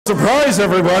Surprise,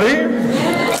 everybody!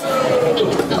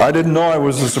 I didn't know I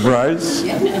was the surprise.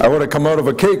 I would have come out of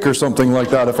a cake or something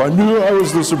like that if I knew I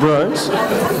was the surprise.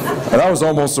 And that was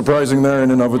almost surprising there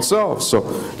in and of itself.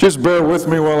 So just bear with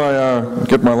me while I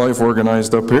get my life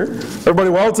organized up here. Everybody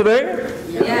well today?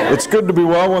 Yeah. It's good to be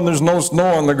well when there's no snow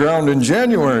on the ground in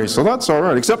January, so that's all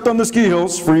right. Except on the ski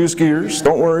hills for you skiers.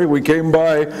 Don't worry, we came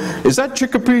by. Is that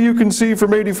Chicopee you can see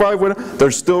from 85?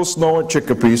 There's still snow at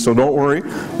Chicopee, so don't worry.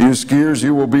 You skiers,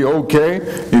 you will be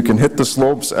okay. You can hit the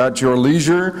slopes at your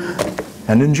leisure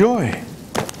and enjoy.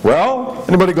 Well,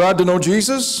 anybody glad to know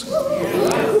Jesus?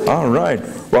 All right.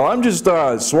 Well, I'm just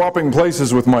swapping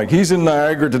places with Mike. He's in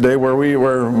Niagara today,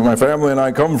 where my family and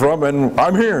I come from, and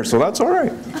I'm here, so that's all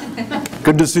right.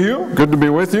 Good to see you. Good to be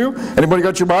with you. Anybody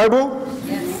got your Bible?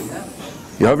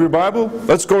 Yes. You have your Bible?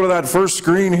 Let's go to that first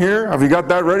screen here. Have you got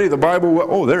that ready? The Bible.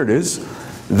 Oh, there it is.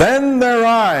 Then their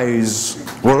eyes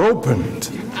were opened.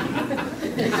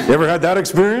 You ever had that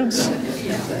experience?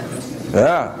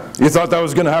 Yeah. You thought that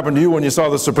was going to happen to you when you saw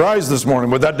the surprise this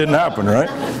morning, but that didn't happen, right?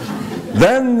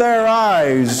 Then their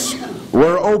eyes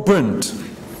were opened.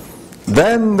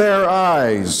 Then their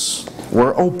eyes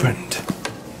were opened.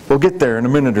 We'll get there in a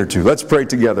minute or two. Let's pray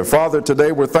together. Father,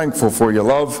 today we're thankful for your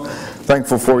love,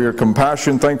 thankful for your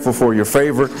compassion, thankful for your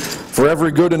favor, for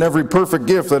every good and every perfect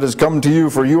gift that has come to you,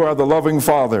 for you are the loving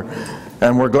Father.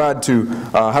 And we're glad to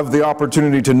have the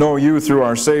opportunity to know you through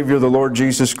our Savior, the Lord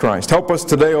Jesus Christ. Help us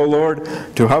today, O Lord,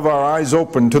 to have our eyes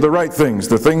open to the right things,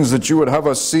 the things that you would have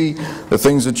us see, the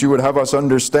things that you would have us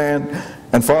understand.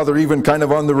 And Father, even kind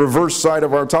of on the reverse side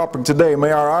of our topic today,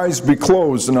 may our eyes be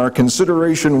closed and our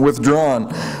consideration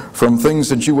withdrawn from things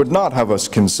that you would not have us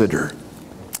consider.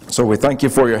 So we thank you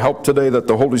for your help today, that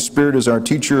the Holy Spirit is our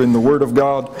teacher in the Word of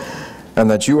God, and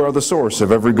that you are the source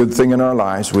of every good thing in our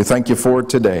lives. We thank you for it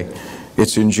today.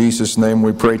 It's in Jesus' name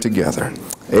we pray together.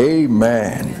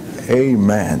 Amen.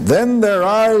 Amen. Then their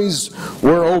eyes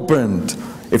were opened.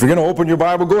 If you're going to open your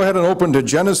Bible, go ahead and open to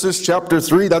Genesis chapter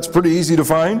 3. That's pretty easy to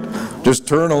find. Just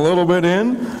turn a little bit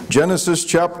in. Genesis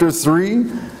chapter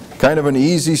 3. Kind of an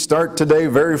easy start today.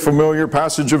 Very familiar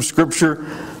passage of Scripture.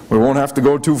 We won't have to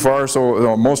go too far,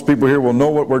 so most people here will know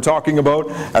what we're talking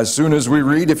about as soon as we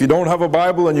read. If you don't have a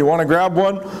Bible and you want to grab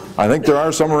one, I think there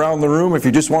are some around the room. If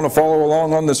you just want to follow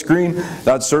along on the screen,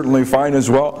 that's certainly fine as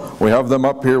well. We have them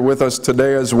up here with us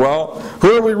today as well.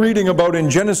 Who are we reading about in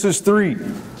Genesis 3?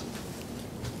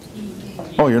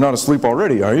 Oh, you're not asleep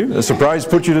already, are you? The surprise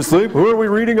put you to sleep? Who are we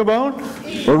reading about?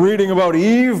 We're reading about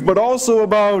Eve, but also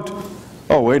about...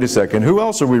 Oh, wait a second. Who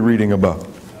else are we reading about?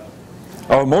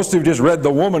 Oh, most of you just read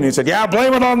the woman. You said, yeah,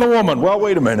 blame it on the woman. Well,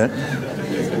 wait a minute.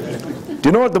 Do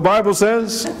you know what the Bible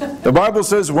says? The Bible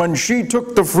says when she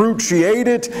took the fruit, she ate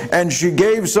it, and she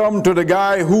gave some to the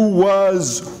guy who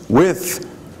was with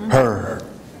her.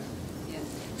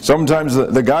 Sometimes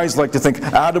the guys like to think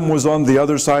Adam was on the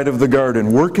other side of the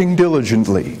garden, working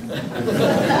diligently.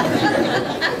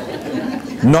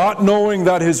 Not knowing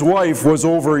that his wife was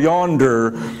over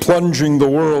yonder, plunging the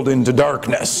world into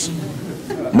darkness.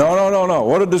 No.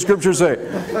 What did the Scripture say?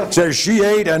 It says she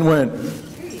ate and went,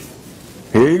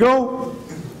 here you go.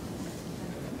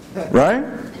 Right?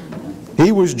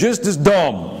 He was just as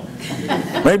dumb.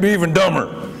 Maybe even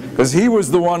dumber. Because he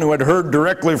was the one who had heard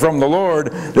directly from the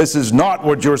Lord, this is not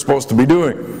what you're supposed to be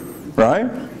doing. Right?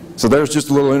 So there's just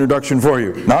a little introduction for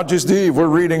you. Not just Eve. We're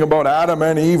reading about Adam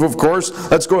and Eve, of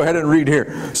course. Let's go ahead and read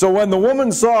here. So when the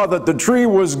woman saw that the tree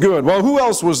was good, well, who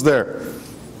else was there?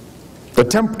 The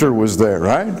tempter was there,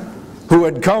 right? Who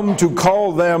had come to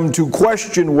call them to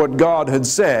question what God had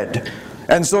said.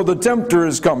 And so the tempter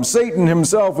has come. Satan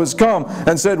himself has come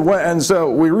and said, and so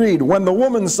we read, when the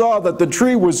woman saw that the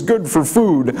tree was good for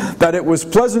food, that it was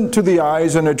pleasant to the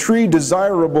eyes, and a tree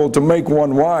desirable to make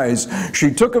one wise,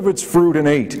 she took of its fruit and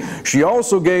ate. She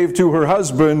also gave to her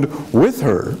husband with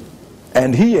her,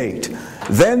 and he ate.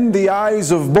 Then the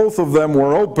eyes of both of them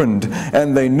were opened,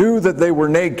 and they knew that they were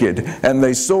naked, and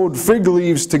they sewed fig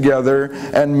leaves together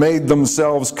and made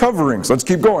themselves coverings. Let's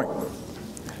keep going.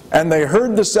 And they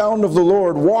heard the sound of the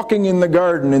Lord walking in the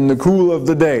garden in the cool of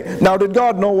the day. Now, did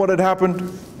God know what had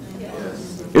happened?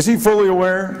 Yes. Is he fully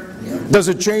aware? Yes. Does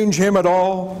it change him at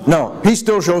all? No. He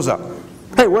still shows up.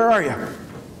 Hey, where are you?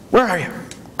 Where are you?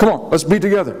 Come on, let's be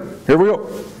together. Here we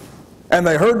go. And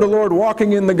they heard the Lord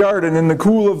walking in the garden in the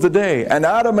cool of the day. And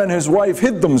Adam and his wife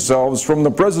hid themselves from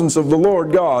the presence of the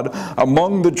Lord God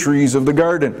among the trees of the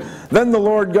garden. Then the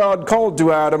Lord God called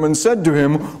to Adam and said to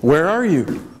him, where are you?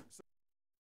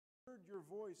 I heard your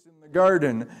voice in the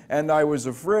garden, and I was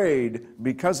afraid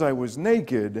because I was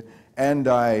naked, and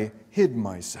I hid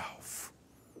myself.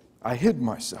 I hid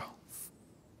myself.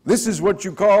 This is what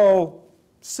you call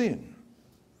sin.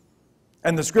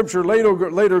 And the scripture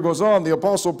later goes on, the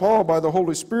Apostle Paul, by the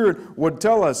Holy Spirit, would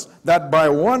tell us that by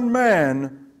one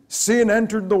man, sin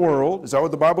entered the world. Is that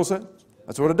what the Bible says?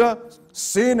 That's what it does.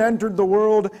 Sin entered the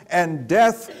world, and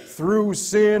death through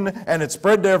sin, and it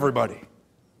spread to everybody.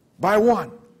 By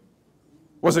one.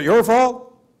 Was it your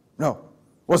fault? No.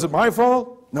 Was it my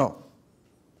fault? No.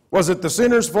 Was it the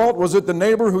sinner's fault? Was it the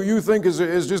neighbor who you think is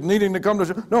just needing to come to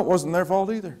church? No, it wasn't their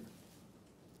fault either.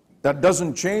 That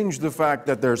doesn't change the fact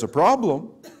that there's a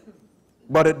problem,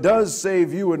 but it does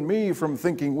save you and me from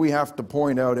thinking we have to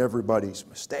point out everybody's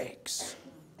mistakes.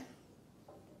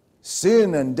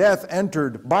 Sin and death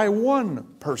entered by one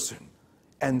person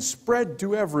and spread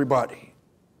to everybody,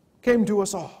 came to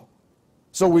us all.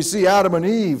 So we see Adam and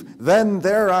Eve, then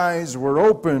their eyes were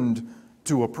opened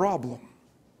to a problem,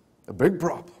 a big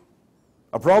problem,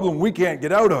 a problem we can't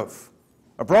get out of,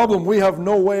 a problem we have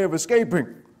no way of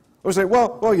escaping. We say,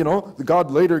 well, you know,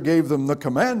 God later gave them the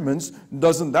commandments.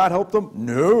 Doesn't that help them?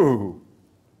 No.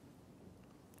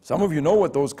 Some of you know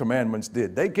what those commandments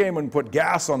did. They came and put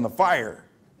gas on the fire,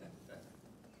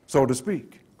 so to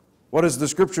speak. What does the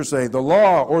scripture say? The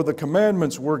law or the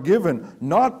commandments were given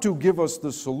not to give us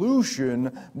the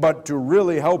solution, but to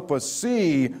really help us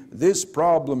see this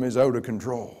problem is out of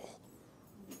control.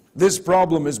 This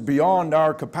problem is beyond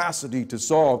our capacity to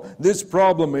solve. This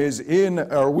problem is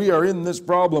we are in this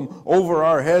problem over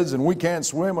our heads, and we can't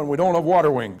swim and we don't have water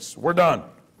wings. We're done.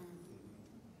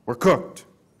 We're cooked.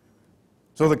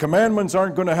 So the commandments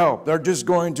aren't going to help. They're just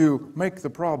going to make the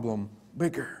problem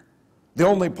bigger. The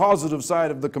only positive side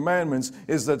of the commandments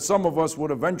is that some of us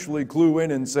would eventually clue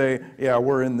in and say, yeah,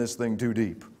 we're in this thing too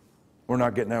deep. We're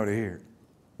not getting out of here.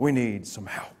 We need some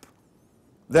help.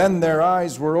 Then their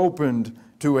eyes were opened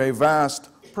to a vast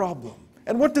problem.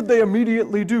 And what did they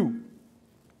immediately do?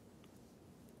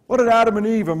 What did Adam and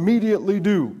Eve immediately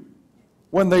do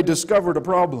when they discovered a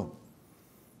problem?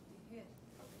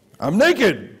 I'm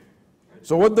naked.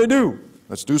 So what'd they do?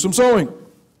 Let's do some sewing.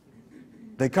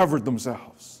 They covered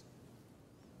themselves.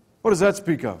 What does that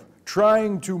speak of?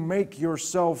 Trying to make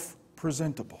yourself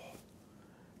presentable.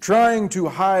 Trying to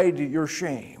hide your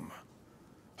shame.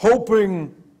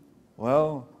 Hoping,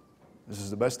 well, this is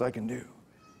the best I can do.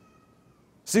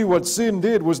 See, what sin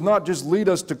did was not just lead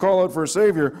us to call out for a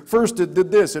Savior. First, it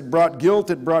did this. It brought guilt,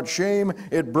 it brought shame,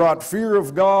 it brought fear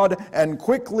of God, and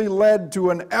quickly led to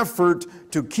an effort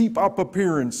to keep up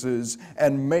appearances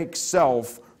and make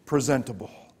self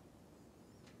presentable.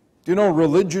 Do you know,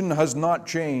 religion has not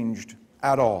changed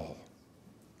at all.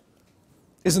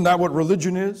 Isn't that what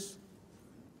religion is?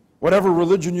 Whatever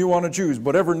religion you want to choose,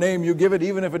 whatever name you give it,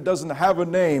 even if it doesn't have a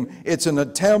name, it's an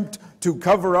attempt to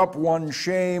cover up one's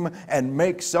shame and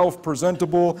make self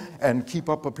presentable and keep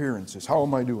up appearances. How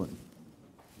am I doing?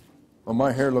 Well,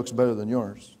 my hair looks better than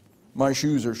yours. My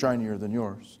shoes are shinier than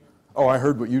yours. Oh, I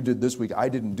heard what you did this week. I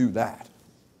didn't do that.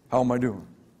 How am I doing?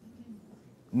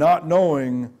 Not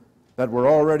knowing that we're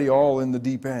already all in the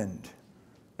deep end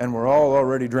and we're all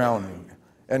already drowning.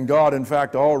 And God, in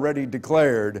fact, already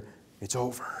declared it's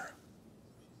over.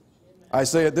 I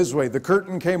say it this way, the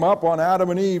curtain came up on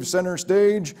Adam and Eve center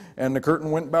stage, and the curtain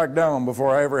went back down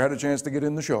before I ever had a chance to get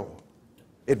in the show.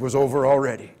 It was over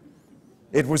already.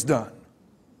 It was done.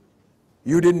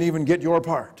 You didn't even get your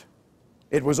part.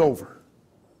 It was over.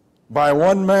 By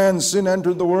one man sin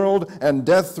entered the world, and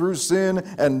death through sin,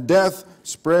 and death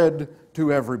spread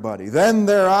to everybody. Then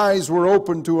their eyes were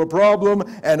opened to a problem,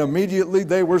 and immediately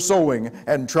they were sewing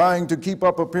and trying to keep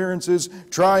up appearances,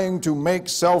 trying to make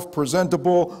self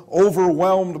presentable.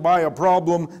 Overwhelmed by a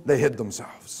problem, they hid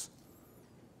themselves.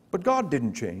 But God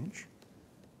didn't change.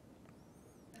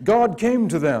 God came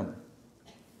to them.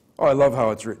 Oh, I love how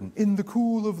it's written, in the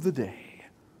cool of the day.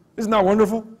 Isn't that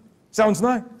wonderful? Sounds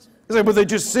nice. You say, but they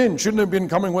just sinned. Shouldn't have been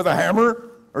coming with a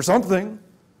hammer or something.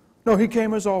 No, he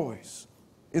came as always.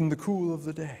 In the cool of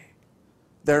the day.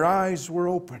 Their eyes were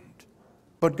opened,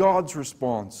 but God's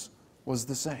response was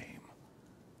the same.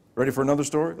 Ready for another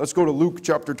story? Let's go to Luke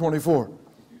chapter 24.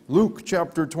 Luke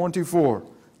chapter 24.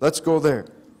 Let's go there.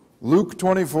 Luke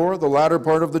 24, the latter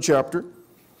part of the chapter.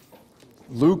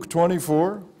 Luke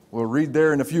 24. We'll read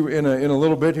there in a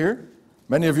little bit here.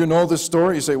 Many of you know this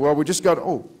story. You say, well, we just got,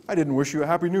 oh, I didn't wish you a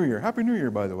Happy New Year. Happy New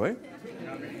Year, by the way.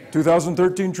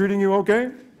 2013 treating you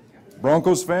okay?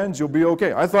 Broncos fans, you'll be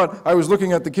okay. I was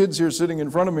looking at the kids here sitting in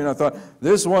front of me, and I thought,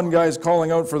 this one guy's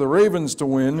calling out for the Ravens to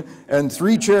win, and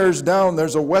 3 chairs down,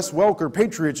 there's a Wes Welker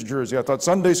Patriots jersey. I thought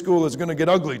Sunday school is going to get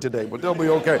ugly today, but they'll be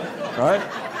okay, right?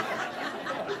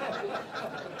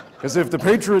 Because if the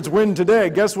Patriots win today,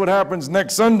 guess what happens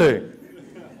next Sunday?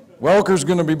 Welker's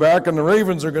going to be back, and the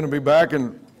Ravens are going to be back,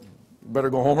 and better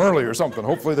go home early or something.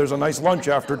 Hopefully there's a nice lunch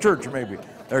after church, maybe.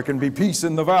 There can be peace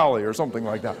in the valley or something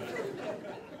like that.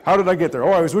 How did I get there?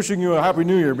 Oh, I was wishing you a Happy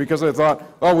New Year because I thought,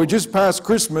 oh, we just passed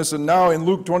Christmas and now in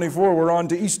Luke 24 we're on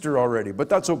to Easter already. But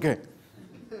that's okay.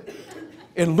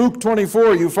 In Luke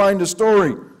 24 you find a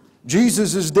story.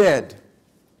 Jesus is dead.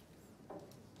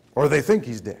 Or they think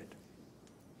he's dead.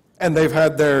 And they've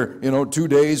had their, 2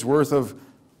 days worth of,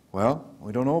 well,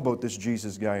 we don't know about this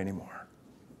Jesus guy anymore.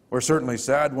 We're certainly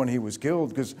sad when he was killed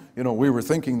because, we were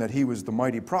thinking that he was the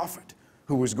mighty prophet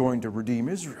who was going to redeem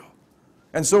Israel.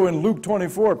 And so in Luke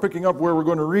 24, picking up where we're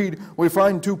going to read, we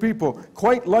find two people,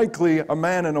 quite likely a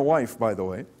man and a wife, by the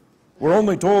way. We're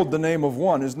only told the name of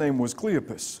one. His name was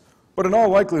Cleopas. But in all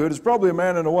likelihood, it's probably a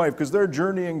man and a wife because they're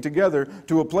journeying together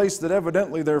to a place that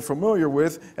evidently they're familiar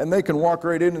with, and they can walk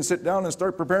right in and sit down and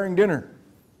start preparing dinner.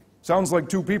 Sounds like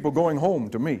two people going home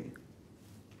to me.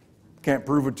 Can't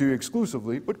prove it to you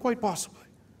exclusively, but quite possibly.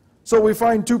 So we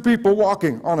find two people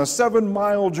walking on a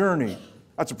 7-mile journey.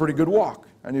 That's a pretty good walk.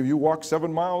 Any of you walk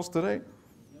 7 miles today?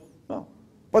 No.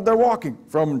 But they're walking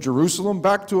from Jerusalem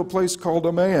back to a place called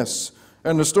Emmaus.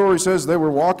 And the story says they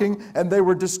were walking and they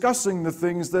were discussing the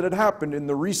things that had happened in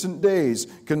the recent days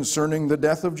concerning the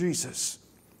death of Jesus.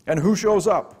 And who shows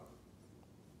up?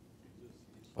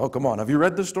 Oh, come on. Have you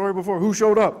read this story before? Who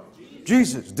showed up?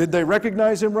 Jesus. Did they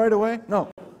recognize him right away?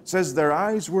 No. It says their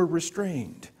eyes were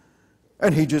restrained.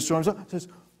 And he just shows up and says,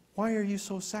 why are you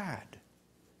so sad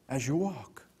as you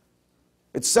walk?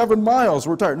 It's 7 miles.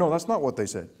 We're tired. No, that's not what they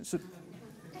said.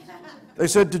 They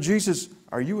said to Jesus,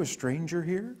 are you a stranger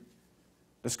here?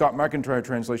 The Scott McIntyre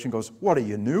translation goes, what, are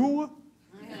you new?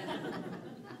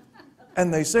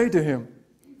 And they say to him,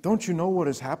 don't you know what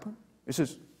has happened? He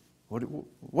says,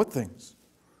 what things?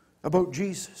 About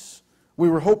Jesus. We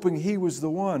were hoping he was the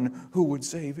one who would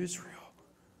save Israel.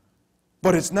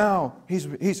 But it's now, he's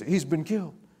been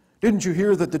killed. Didn't you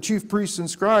hear that the chief priests and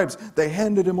scribes, they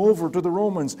handed him over to the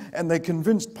Romans and they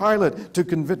convinced Pilate to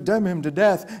condemn him to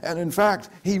death, and in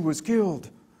fact, he was killed.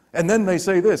 And then they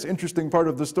say this, interesting part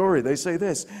of the story, they say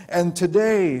this, and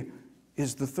today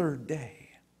is the 3rd day.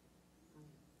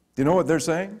 Do you know what they're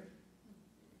saying?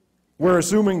 We're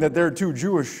assuming that they're two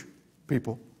Jewish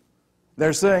people.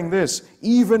 They're saying this,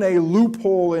 even a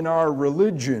loophole in our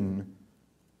religion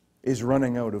is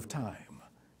running out of time.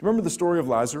 Do you remember the story of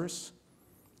Lazarus?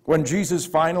 When Jesus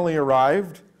finally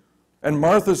arrived, and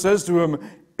Martha says to him,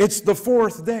 it's the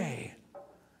 4th day.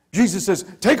 Jesus says,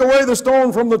 take away the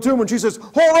stone from the tomb. And she says,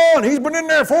 hold on, he's been in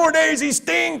there 4 days, he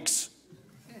stinks.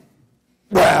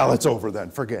 Well, it's over then,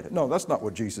 forget it. No, that's not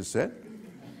what Jesus said.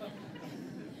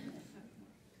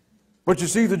 But you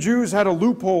see, the Jews had a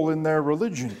loophole in their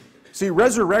religion. See,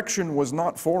 resurrection was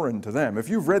not foreign to them. If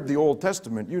you've read the Old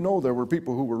Testament, you know there were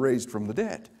people who were raised from the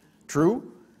dead.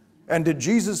 True? And did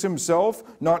Jesus himself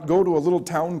not go to a little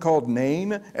town called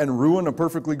Nain and ruin a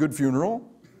perfectly good funeral?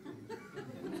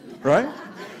 Right?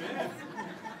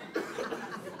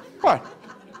 What?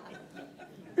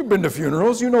 You've been to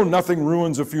funerals. You know nothing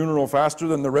ruins a funeral faster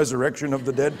than the resurrection of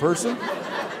the dead person.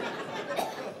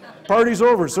 Party's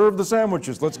over. Serve the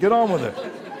sandwiches. Let's get on with it.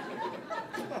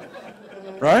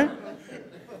 Right?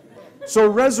 So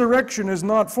resurrection is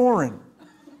not foreign.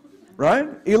 Right?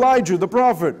 Elijah, the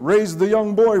prophet, raised the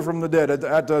young boy from the dead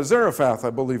at Zarephath,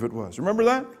 I believe it was. Remember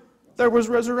that? There was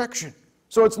resurrection.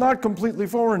 So it's not completely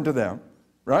foreign to them.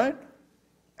 Right?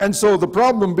 And so the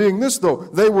problem being this, though,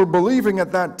 they were believing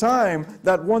at that time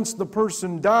that once the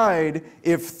person died,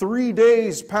 if 3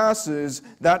 days passes,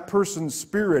 that person's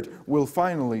spirit will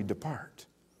finally depart.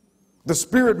 The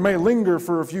spirit may linger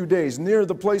for a few days near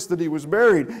the place that he was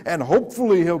buried, and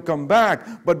hopefully he'll come back.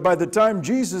 But by the time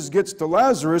Jesus gets to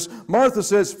Lazarus, Martha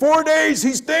says, 4 days,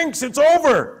 he stinks, it's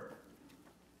over.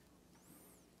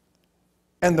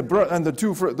 And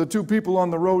the two people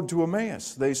on the road to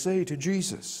Emmaus, they say to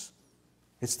Jesus,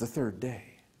 it's the 3rd day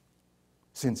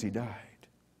since he died.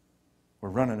 We're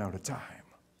running out of time.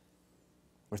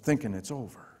 We're thinking it's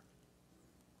over.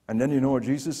 And then you know what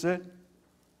Jesus said?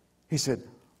 He said,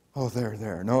 oh,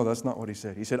 there. No, that's not what he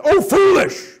said. He said, oh,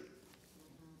 foolish!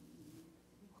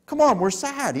 Come on, we're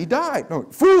sad. He died. No,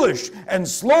 foolish and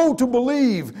slow to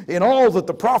believe in all that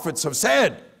the prophets have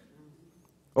said.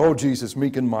 Oh, Jesus,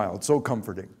 meek and mild, so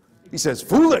comforting. He says,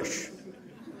 foolish.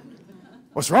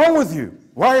 What's wrong with you?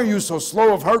 Why are you so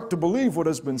slow of heart to believe what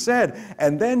has been said?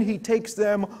 And then he takes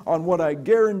them on what I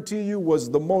guarantee you was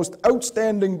the most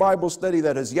outstanding Bible study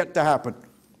that has yet to happen.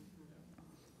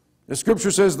 The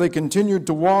scripture says they continued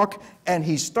to walk, and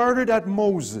he started at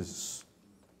Moses.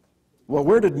 Well,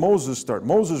 where did Moses start?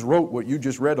 Moses wrote what you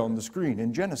just read on the screen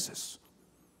in Genesis.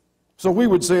 So we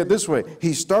would say it this way.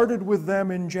 He started with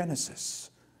them in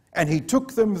Genesis. And he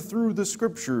took them through the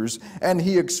scriptures, and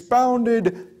he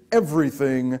expounded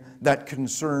everything that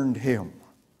concerned him.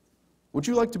 Would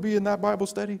you like to be in that Bible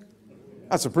study?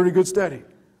 That's a pretty good study.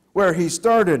 Where he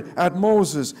started at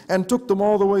Moses and took them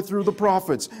all the way through the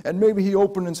prophets. And maybe he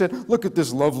opened and said, look at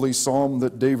this lovely psalm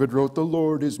that David wrote. The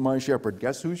Lord is my shepherd.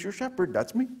 Guess who's your shepherd?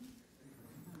 That's me.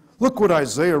 Look what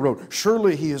Isaiah wrote.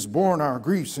 Surely he has borne our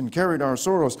griefs and carried our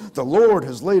sorrows. The Lord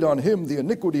has laid on him the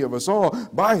iniquity of us all.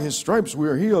 By his stripes we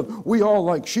are healed. We all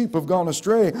like sheep have gone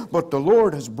astray, but the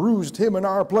Lord has bruised him in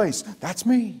our place. That's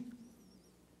me.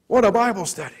 What a Bible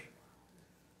study.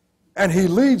 And he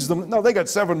leads them. Now, they got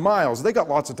 7 miles. They got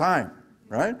lots of time,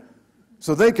 right?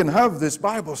 So they can have this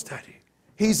Bible study.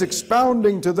 He's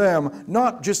expounding to them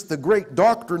not just the great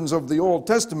doctrines of the Old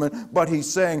Testament, but he's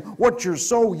saying what you're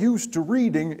so used to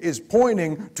reading is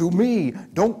pointing to me.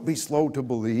 Don't be slow to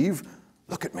believe.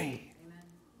 Look at me. Amen.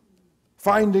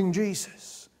 Finding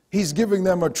Jesus. He's giving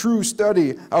them a true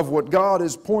study of what God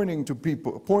is pointing to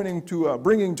people,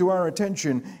 bringing to our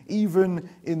attention, even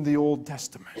in the Old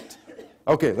Testament.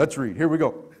 Okay, let's read. Here we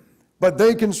go. But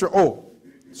they can... the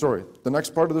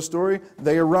next part of the story,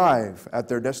 they arrive at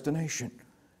their destination.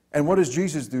 And what does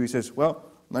Jesus do? He says,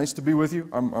 well, nice to be with you.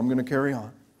 I'm going to carry on.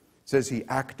 It says he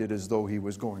acted as though he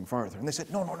was going farther. And they said,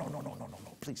 no,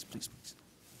 please.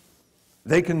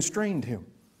 They constrained him,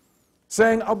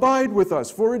 saying, abide with us,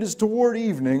 for it is toward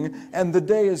evening, and the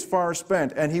day is far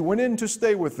spent. And he went in to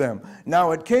stay with them.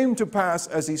 Now it came to pass,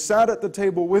 as he sat at the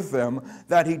table with them,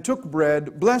 that he took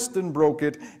bread, blessed and broke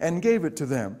it, and gave it to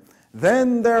them.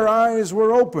 Then their eyes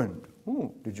were opened.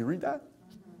 Ooh, did you read that?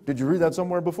 Did you read that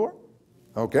somewhere before?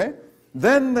 Okay.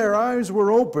 Then their eyes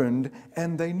were opened,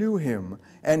 and they knew him,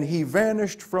 and he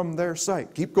vanished from their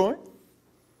sight. Keep going.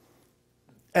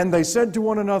 And they said to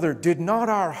one another, did not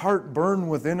our heart burn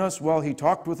within us while he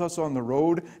talked with us on the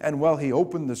road, and while he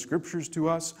opened the scriptures to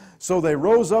us? So they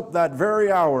rose up that very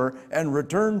hour and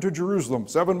returned to Jerusalem.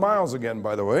 7 miles again,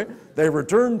 by the way. They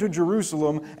returned to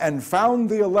Jerusalem and found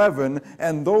the 11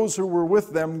 and those who were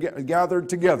with them gathered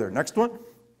together. Next one.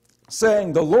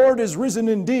 Saying, the Lord is risen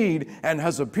indeed and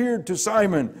has appeared to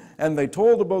Simon. And they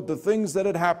told about the things that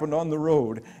had happened on the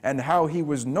road and how he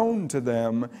was known to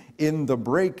them in the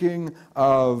breaking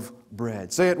of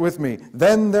bread. Say it with me.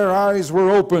 Then their eyes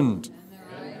were opened.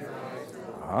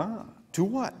 To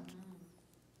what?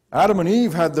 Adam and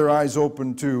Eve had their eyes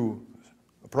opened to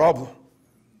a problem.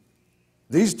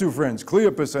 These two friends,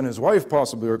 Cleopas and his wife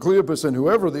possibly, or Cleopas and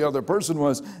whoever the other person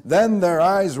was, then their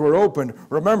eyes were opened.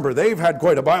 Remember, they've had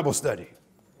quite a Bible study.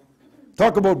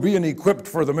 Talk about being equipped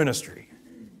for the ministry.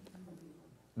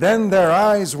 Then their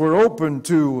eyes were opened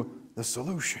to the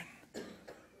solution.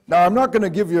 Now, I'm not going to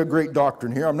give you a great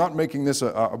doctrine here. I'm not making this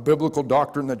a biblical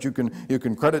doctrine that you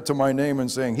can credit to my name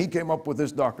and saying, he came up with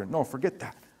this doctrine. No, forget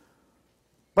that.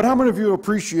 But how many of you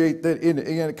appreciate that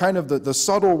in kind of the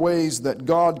subtle ways that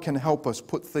God can help us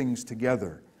put things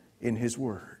together in His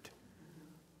Word?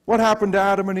 What happened to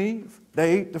Adam and Eve?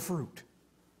 They ate the fruit.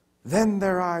 Then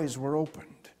their eyes were opened.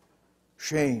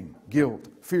 Shame, guilt,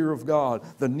 fear of God,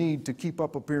 the need to keep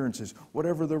up appearances,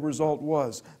 whatever the result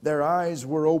was, their eyes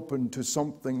were opened to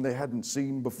something they hadn't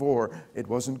seen before. It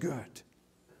wasn't good.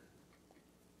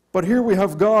 But here we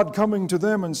have God coming to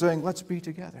them and saying, let's be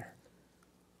together.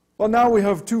 Well, now we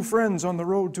have two friends on the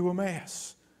road to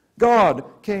Emmaus. God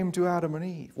came to Adam and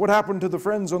Eve. What happened to the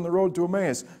friends on the road to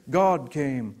Emmaus? God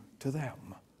came to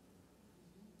them.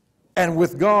 And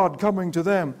with God coming to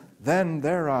them, then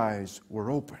their eyes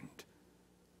were opened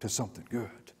to something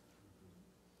good.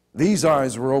 These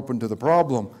eyes were open to the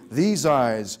problem. These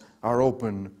eyes are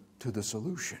open to the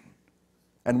solution.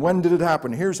 And when did it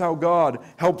happen? Here's how God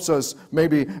helps us.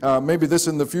 Maybe this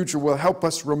in the future will help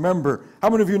us remember.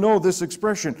 How many of you know this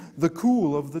expression? The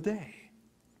cool of the day.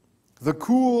 The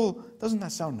cool, doesn't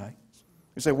that sound nice?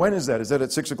 You say, when is that? Is that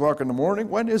at 6 o'clock in the morning?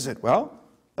 When is it? Well,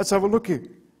 let's have a look here.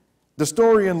 The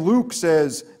story in Luke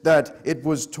says that it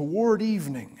was toward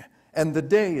evening, and the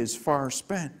day is far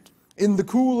spent. In the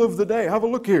cool of the day, have a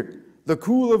look here. The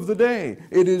cool of the day.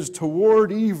 It is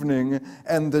toward evening,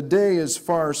 and the day is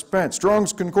far spent.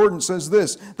 Strong's Concordance says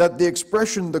this, that the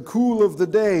expression, the cool of the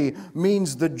day,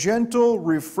 means the gentle,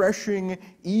 refreshing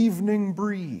evening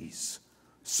breeze,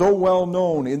 so well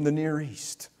known in the Near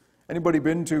East. Anybody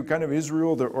been to kind of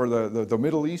Israel or the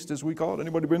Middle East, as we call it?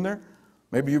 Anybody been there?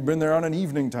 Maybe you've been there on an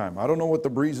evening time. I don't know what the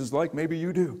breeze is like. Maybe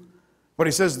you do. But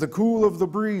he says the cool of the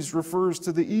breeze refers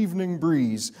to the evening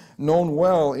breeze, known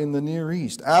well in the Near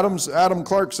East. Adam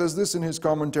Clark says this in his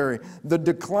commentary, the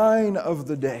decline of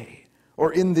the day,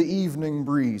 or in the evening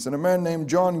breeze. And a man named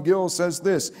John Gill says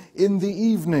this, in the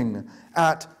evening,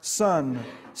 at sun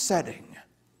setting.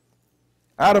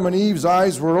 Adam and Eve's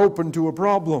eyes were open to a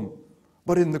problem,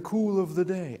 but in the cool of the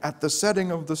day, at the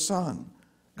setting of the sun,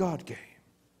 God came.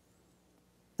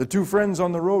 The two friends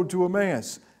on the road to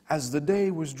Emmaus, as the day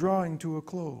was drawing to a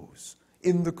close,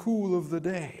 in the cool of the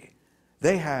day,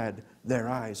 they had their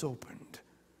eyes opened.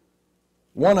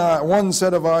 One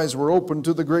set of eyes were opened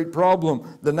to the great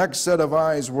problem. The next set of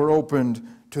eyes were opened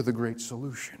to the great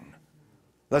solution.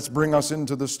 Let's bring us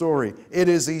into the story. It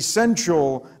is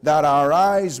essential that our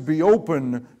eyes be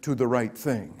open to the right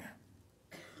thing.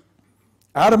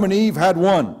 Adam and Eve had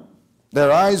one. Their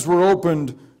eyes were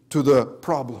opened to the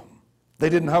problem. They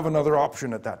didn't have another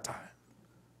option at that time.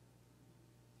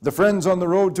 The friends on the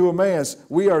road to Emmaus,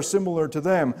 we are similar to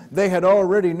them. They had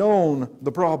already known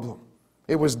the problem.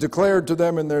 It was declared to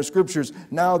them in their scriptures.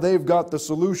 Now they've got the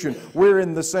solution. We're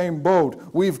in the same boat.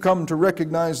 We've come to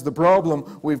recognize the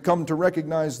problem. We've come to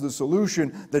recognize the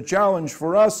solution. The challenge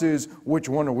for us is, which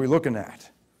one are we looking at?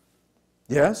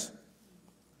 Yes?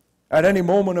 At any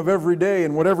moment of every day,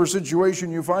 in whatever situation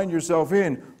you find yourself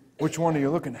in, which one are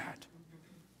you looking at?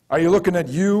 Are you looking at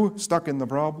you stuck in the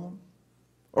problem?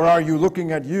 Or are you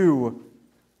looking at you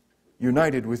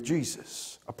united with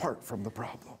Jesus, apart from the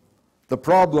problem? The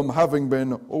problem having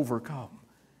been overcome.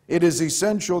 It is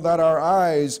essential that our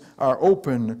eyes are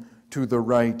open to the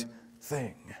right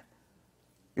thing.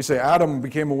 You say, Adam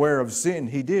became aware of sin.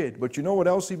 He did. But you know what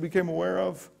else he became aware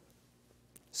of?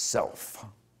 Self.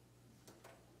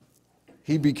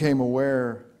 He became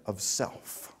aware of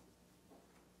self.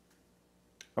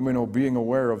 I mean, being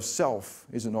aware of self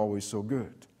isn't always so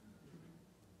good.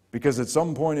 Because at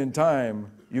some point in time,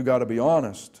 you got to be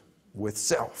honest with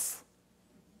self.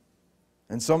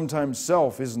 And sometimes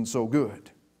self isn't so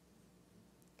good.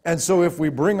 And so if we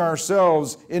bring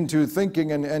ourselves into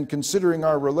thinking and considering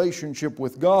our relationship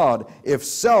with God, if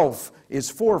self is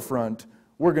forefront,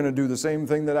 we're going to do the same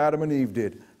thing that Adam and Eve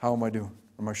did. How am I doing?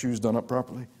 Are my shoes done up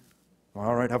properly?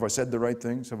 All right, have I said the right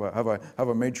things? Have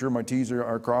I made sure my T's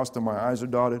are crossed and my I's are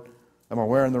dotted? Am I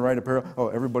wearing the right apparel? Oh,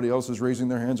 everybody else is raising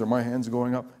their hands. Are my hands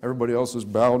going up? Everybody else is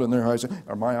bowed in their eyes.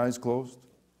 Are my eyes closed?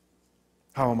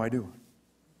 How am I doing?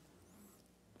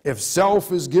 If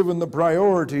self is given the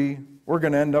priority, we're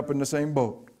going to end up in the same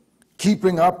boat.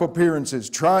 Keeping up appearances,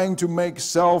 trying to make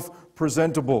self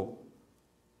presentable,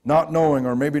 not knowing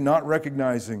or maybe not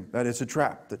recognizing that it's a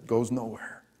trap that goes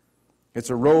nowhere. It's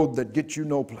a road that gets you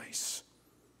no place.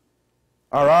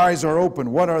 Our eyes are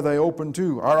open. What are they open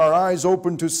to? Are our eyes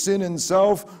open to sin and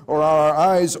self, or are our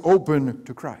eyes open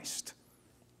to Christ?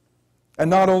 And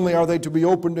not only are they to be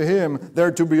open to Him,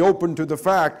 they're to be open to the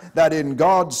fact that in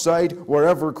God's sight,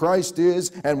 wherever Christ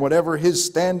is, and whatever His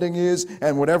standing is,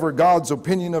 and whatever God's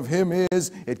opinion of Him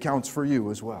is, it counts for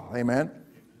you as well. Amen?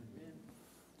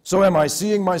 So am I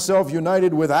seeing myself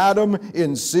united with Adam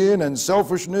in sin and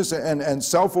selfishness and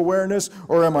self-awareness,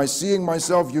 or am I seeing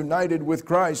myself united with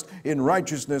Christ in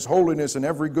righteousness, holiness, and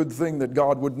every good thing that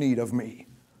God would need of me?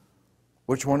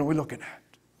 Which one are we looking at?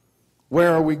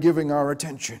 Where are we giving our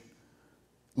attention?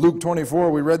 Luke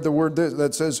 24, we read the word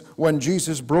that says, when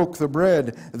Jesus broke the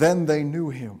bread, then they knew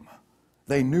Him.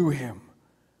 They knew Him.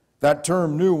 That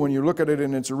term knew, when you look at it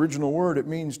in its original word, it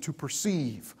means to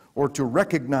perceive or to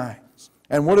recognize.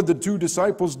 And what did the two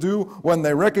disciples do when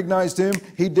they recognized Him?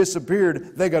 He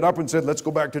disappeared. They got up and said, let's go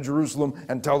back to Jerusalem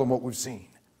and tell them what we've seen.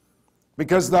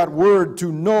 Because that word to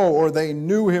know or they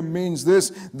knew Him means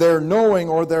this: their knowing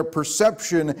or their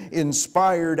perception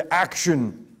inspired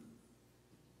action.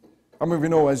 How many of you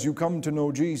know, as you come to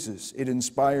know Jesus, it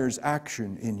inspires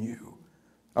action in you?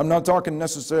 I'm not talking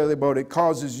necessarily about it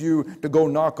causes you to go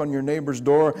knock on your neighbor's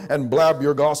door and blab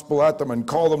your gospel at them and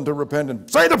call them to repent and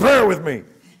say the prayer with me.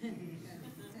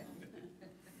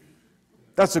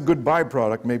 That's a good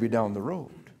byproduct maybe down the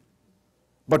road.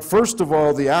 But first of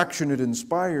all, the action it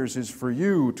inspires is for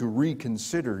you to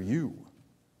reconsider you.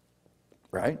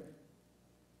 Right?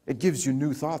 It gives you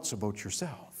new thoughts about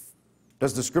yourself.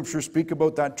 Does the Scripture speak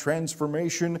about that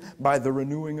transformation by the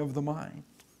renewing of the mind?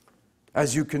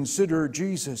 As you consider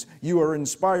Jesus, you are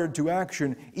inspired to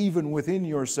action even within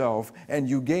yourself, and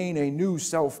you gain a new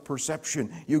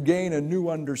self-perception. You gain a new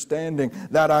understanding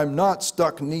that I'm not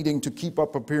stuck needing to keep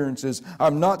up appearances.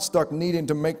 I'm not stuck needing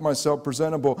to make myself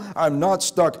presentable. I'm not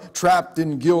stuck trapped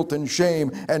in guilt and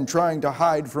shame and trying to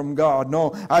hide from God.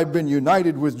 No, I've been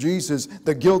united with Jesus.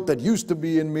 The guilt that used to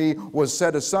be in me was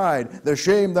set aside. The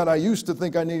shame that I used to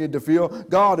think I needed to feel,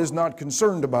 God is not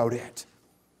concerned about it.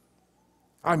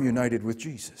 I'm united with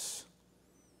Jesus.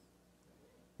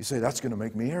 You say, that's going to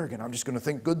make me arrogant. I'm just going to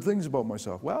think good things about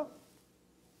myself. Well,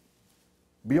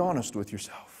 be honest with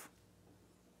yourself.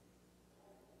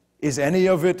 Is any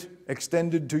of it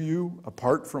extended to you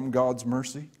apart from God's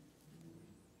mercy?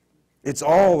 It's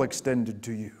all extended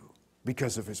to you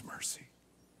because of His mercy.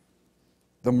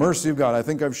 The mercy of God. I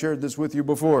think I've shared this with you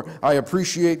before. I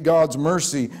appreciate God's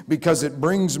mercy because it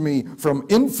brings me from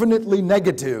infinitely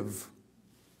negative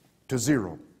to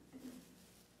zero.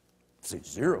 Say,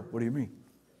 zero? What do you mean?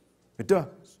 It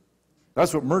does.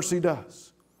 That's what mercy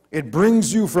does. It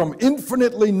brings you from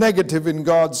infinitely negative in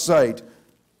God's sight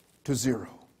to zero.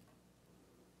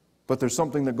 But there's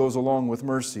something that goes along with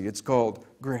mercy. It's called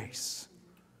grace.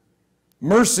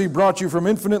 Mercy brought you from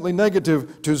infinitely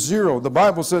negative to zero. The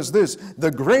Bible says this, the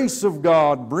grace of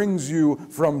God brings you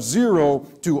from zero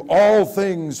to all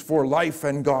things for life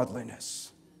and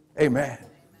godliness. Amen.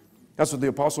 That's what the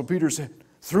Apostle Peter said.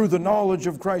 Through the knowledge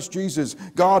of Christ Jesus,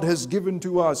 God has given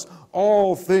to us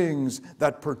all things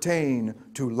that pertain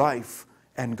to life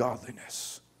and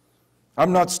godliness.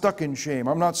 I'm not stuck in shame.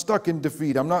 I'm not stuck in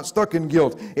defeat. I'm not stuck in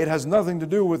guilt. It has nothing to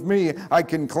do with me. I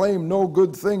can claim no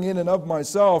good thing in and of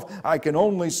myself. I can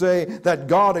only say that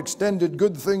God extended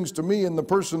good things to me in the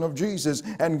person of Jesus,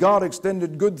 and God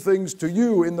extended good things to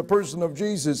you in the person of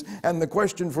Jesus. And the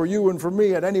question for you and for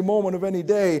me at any moment of any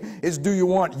day is, do you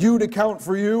want you to count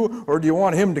for you, or do you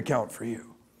want Him to count for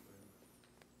you?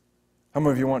 How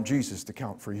many of you want Jesus to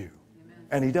count for you? Amen.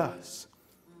 And He does.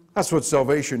 That's what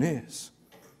salvation is.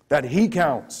 That He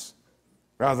counts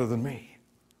rather than me.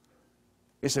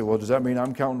 You say, well, does that mean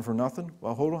I'm counting for nothing?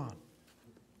 Well, hold on.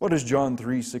 What does John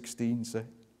 3:16 say?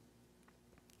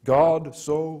 God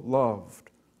so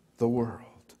loved the world.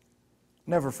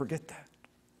 Never forget that.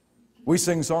 We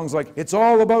sing songs like, it's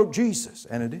all about Jesus,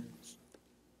 and it is.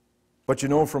 But you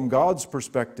know, from God's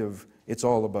perspective, it's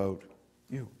all about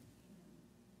you.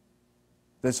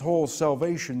 This whole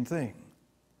salvation thing.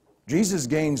 Jesus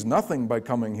gains nothing by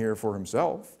coming here for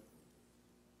Himself.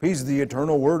 He's the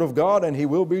eternal Word of God, and He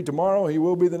will be tomorrow, He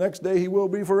will be the next day, He will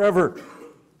be forever.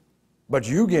 But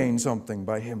you gain something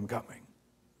by Him coming.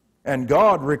 And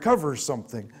God recovers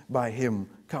something by Him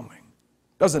coming.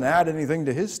 Doesn't add anything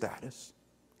to His status.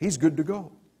 He's good to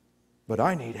go. But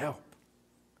I need help.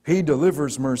 He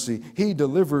delivers mercy. He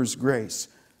delivers grace.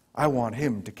 I want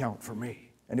Him to count for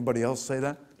me. Anybody else say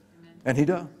that? Amen. And He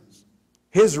does.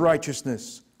 His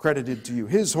righteousness credited to you.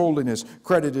 His holiness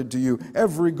credited to you.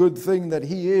 Every good thing that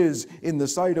He is in the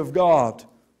sight of God,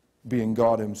 being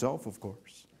God Himself, of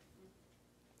course.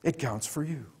 It counts for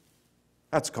you.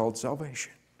 That's called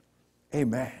salvation.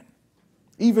 Amen.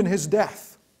 Even His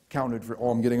death counted for... Oh,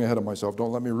 I'm getting ahead of myself.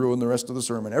 Don't let me ruin the rest of the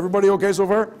sermon. Everybody okay so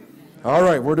far? All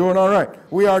right, we're doing all right.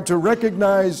 We are to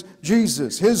recognize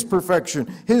Jesus, His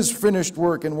perfection, His finished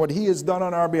work, and what He has done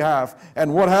on our behalf.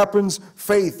 And what happens?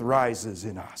 Faith rises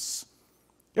in us.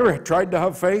 You ever tried to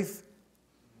have faith?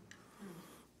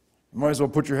 You might as well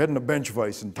put your head in a bench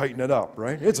vise and tighten it up,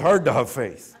 right? It's hard to have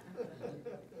faith.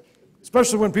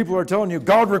 Especially when people are telling you,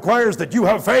 God requires that you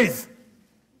have faith.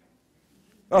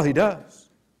 Well, He does.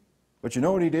 But you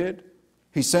know what He did?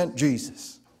 He sent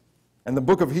Jesus. And the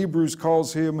book of Hebrews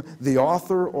calls Him the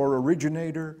author or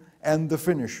originator and the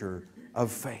finisher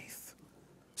of faith.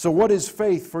 So what is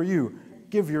faith for you?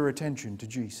 Give your attention to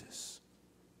Jesus.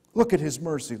 Look at His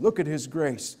mercy. Look at His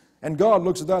grace. And God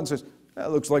looks at that and says,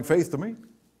 that looks like faith to me.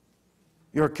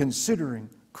 You're considering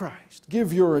Christ.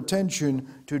 Give your attention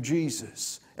to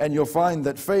Jesus. And you'll find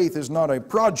that faith is not a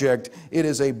project. It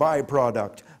is a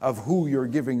byproduct of who you're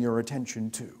giving your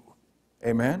attention to.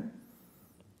 Amen?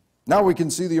 Now we can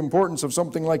see the importance of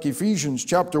something like Ephesians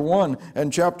chapter 1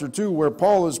 and chapter 2, where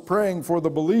Paul is praying for the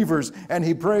believers, and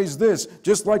he prays this,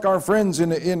 just like our friends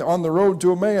on the road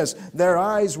to Emmaus. Their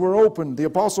eyes were opened. The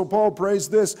Apostle Paul prays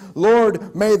this,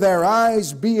 Lord, may their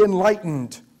eyes be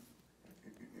enlightened,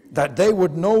 that they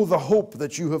would know the hope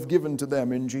that you have given to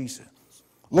them in Jesus.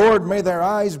 Lord, may their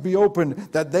eyes be opened,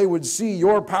 that they would see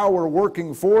your power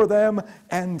working for them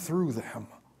and through them.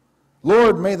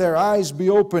 Lord, may their eyes be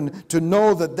open to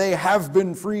know that they have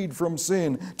been freed from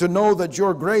sin, to know that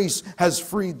your grace has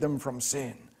freed them from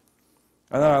sin.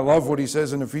 And I love what he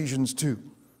says in Ephesians 2.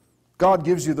 God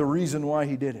gives you the reason why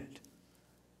He did it.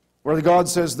 Where God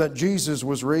says that Jesus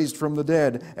was raised from the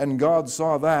dead, and God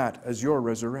saw that as your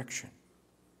resurrection.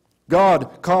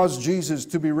 God caused Jesus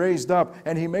to be raised up,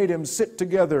 and He made Him sit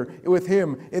together with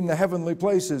Him in the heavenly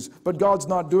places. But God's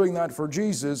not doing that for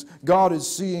Jesus. God is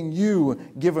seeing you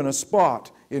given a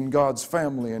spot in God's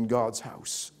family and God's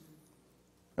house.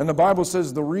 And the Bible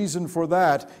says the reason for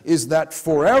that is that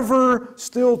forever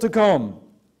still to come.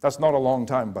 That's not a long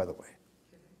time, by the way.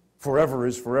 Forever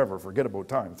is forever. Forget about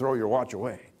time. Throw your watch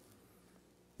away.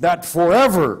 That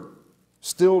forever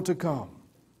still to come,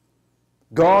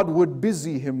 God would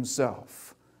busy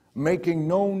Himself, making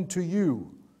known to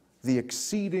you the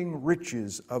exceeding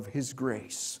riches of His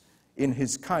grace in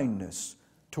His kindness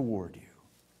toward you.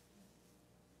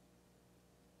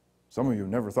 Some of you have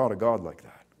never thought of God like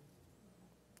that.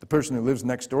 The person who lives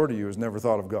next door to you has never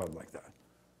thought of God like that.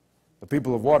 The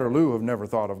people of Waterloo have never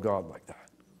thought of God like that.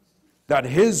 That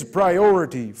His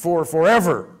priority for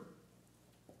forever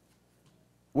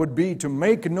would be to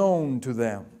make known to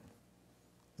them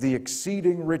the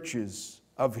exceeding riches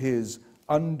of His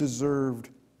undeserved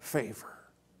favor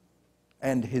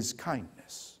and His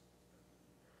kindness.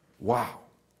 Wow.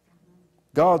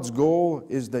 God's goal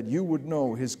is that you would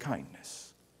know His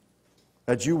kindness,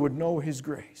 that you would know His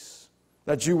grace,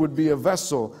 that you would be a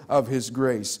vessel of His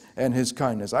grace and His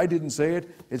kindness. I didn't say it,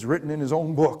 it's written in His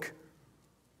own book,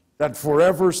 that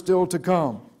forever still to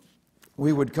come,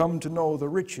 we would come to know the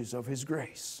riches of His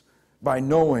grace by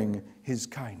knowing His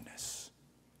kindness.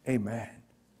 Amen.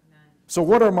 So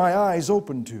what are my eyes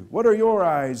open to? What are your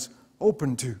eyes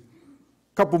open to?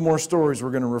 A couple more stories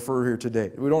we're going to refer here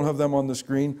today. We don't have them on the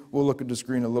screen. We'll look at the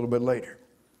screen a little bit later.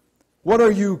 What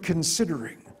are you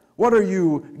considering? What are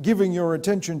you giving your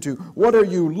attention to? What are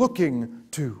you looking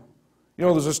to? You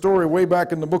know, there's a story way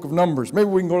back in the book of Numbers. Maybe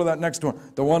we can go to that next one.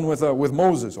 The one with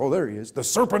Moses. Oh, there he is. The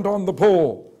serpent on the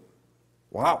pole.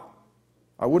 Wow.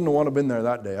 I wouldn't have wanted to have been there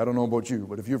that day. I don't know about you,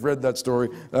 but if you've read that story,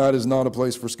 that is not a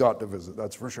place for Scott to visit,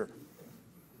 that's for sure.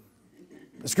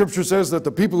 The scripture says that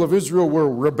the people of Israel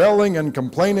were rebelling and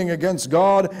complaining against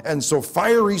God, and so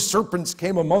fiery serpents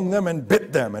came among them and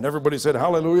bit them. And everybody said,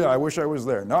 hallelujah, I wish I was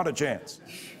there. Not a chance.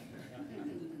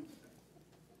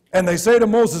 And they say to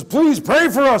Moses, please pray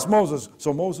for us, Moses.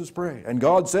 So Moses prayed. And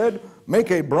God said, make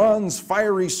a bronze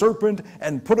fiery serpent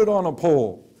and put it on a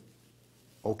pole.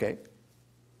 Okay.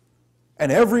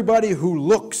 And everybody who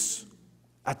looks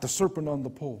at the serpent on the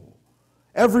pole,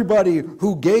 everybody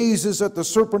who gazes at the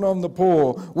serpent on the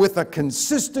pole with a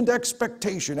consistent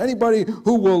expectation, anybody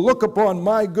who will look upon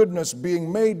my goodness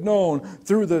being made known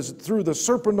through the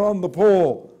serpent on the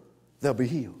pole, they'll be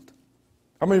healed.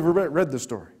 How many of you read this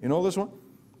story? You know this one?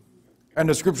 And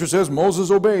the scripture says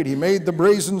Moses obeyed. He made the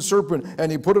brazen serpent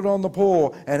and he put it on the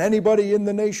pole. And anybody in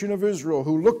the nation of Israel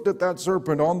who looked at that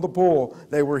serpent on the pole,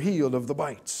 they were healed of the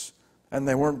bites. And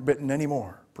they weren't bitten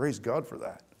anymore. Praise God for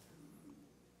that.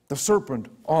 The serpent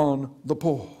on the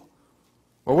pole.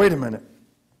 Well, wait a minute.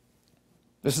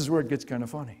 This is where it gets kind of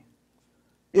funny.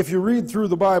 If you read through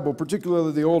the Bible,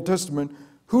 particularly the Old Testament,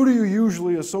 who do you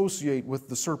usually associate with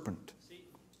the serpent?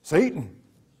 Satan.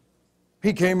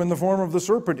 He came in the form of the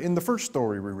serpent in the first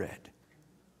story we read.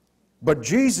 But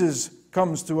Jesus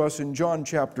comes to us in John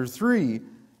chapter 3,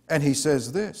 and He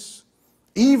says this,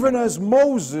 even as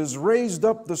Moses raised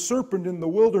up the serpent in the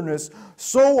wilderness,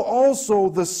 so also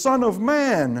the Son of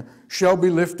Man shall be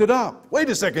lifted up. Wait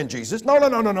a second, Jesus. No.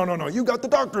 You got the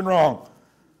doctrine wrong.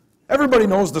 Everybody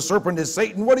knows the serpent is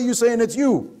Satan. What are you saying it's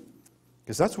you?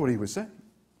 Because that's what He was saying.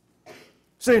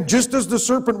 Saying, just as the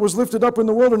serpent was lifted up in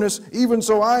the wilderness, even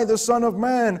so I, the Son of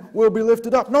Man, will be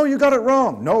lifted up. No, you got it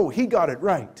wrong. No, He got it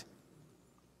right.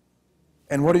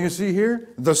 And what do you see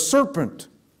here? The serpent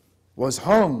was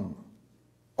hung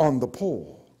on the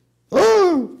pole.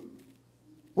 Oh!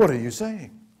 What are you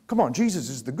saying? Come on, Jesus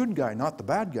is the good guy, not the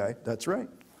bad guy. That's right.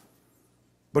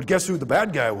 But guess who the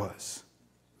bad guy was?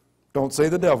 Don't say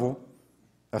the devil.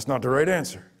 That's not the right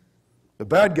answer. The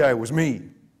bad guy was me.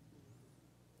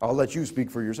 I'll let you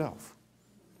speak for yourself.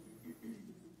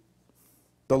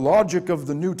 The logic of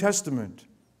the New Testament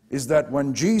is that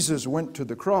when Jesus went to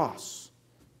the cross,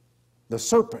 the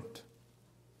serpent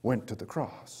went to the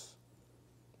cross.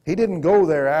 He didn't go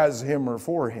there as Him or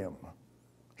for Him.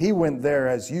 He went there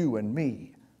as you and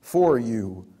me, for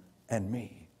you and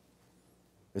me.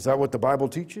 Is that what the Bible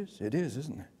teaches? It is,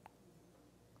 isn't it?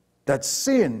 That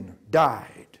sin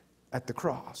died at the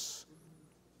cross.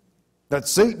 That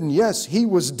Satan, yes, he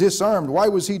was disarmed. Why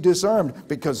was he disarmed?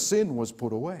 Because sin was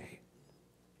put away.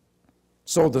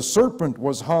 So the serpent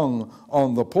was hung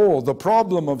on the pole. The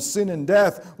problem of sin and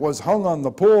death was hung on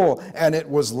the pole, and it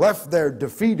was left there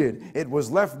defeated. It was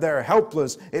left there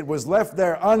helpless. It was left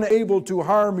there unable to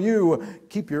harm you.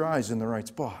 Keep your eyes in the right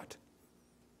spot.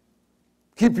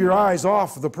 Keep your eyes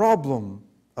off the problem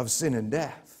of sin and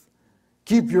death.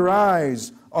 Keep your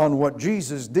eyes on what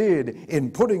Jesus did in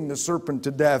putting the serpent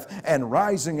to death and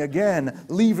rising again,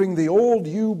 leaving the old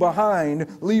you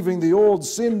behind, leaving the old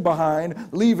sin behind,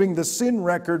 leaving the sin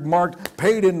record marked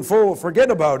paid in full, forget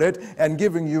about it, and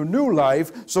giving you new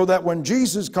life, so that when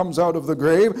Jesus comes out of the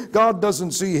grave, God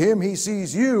doesn't see Him, He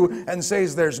sees you and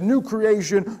says there's new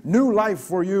creation, new life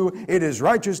for you. It is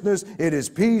righteousness, it is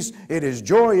peace, it is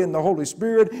joy in the Holy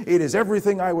Spirit, it is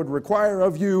everything I would require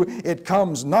of you. It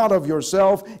comes not of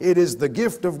yourself, it is the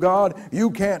gift gift of God. You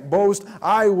can't boast.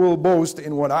 I will boast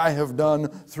in what I have done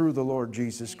through the Lord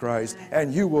Jesus Christ.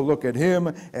 And you will look at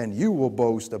Him and you will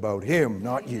boast about Him,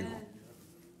 not you.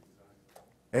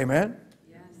 Amen?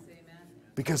 Yes, amen.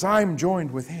 Because I'm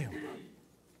joined with Him.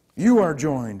 You are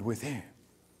joined with Him.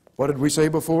 What did we say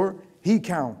before? He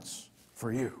counts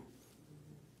for you.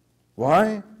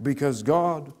 Why? Because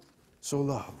God so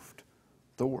loved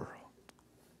the world.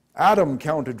 Adam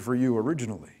counted for you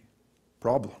originally.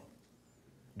 Problem.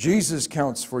 Jesus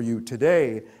counts for you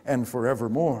today and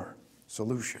forevermore.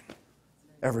 Solution.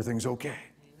 Everything's okay.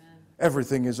 Amen.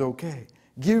 Everything is okay.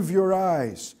 Give your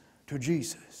eyes to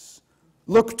Jesus.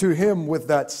 Look to Him with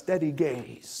that steady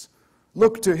gaze.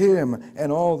 Look to Him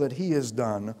and all that He has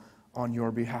done on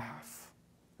your behalf.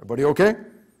 Everybody okay? Amen.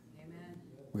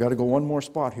 We got to go one more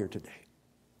spot here today.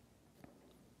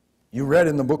 You read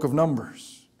in the book of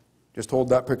Numbers. Just hold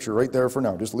that picture right there for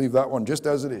now. Just leave that one just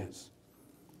as it is.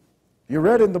 You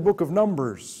read in the book of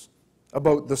Numbers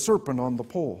about the serpent on the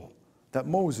pole that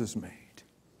Moses made.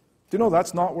 Do you know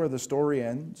that's not where the story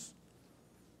ends?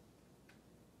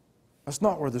 That's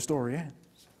not where the story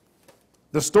ends.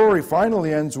 The story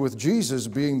finally ends with Jesus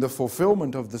being the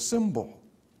fulfillment of the symbol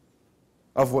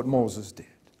of what Moses did.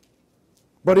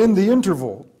 But in the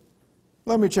interval,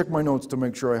 let me check my notes to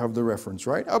make sure I have the reference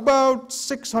right. About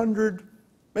 600,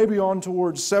 maybe on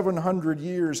towards 700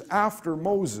 years after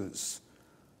Moses,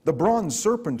 the bronze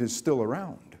serpent is still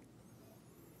around.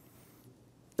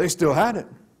 They still had it.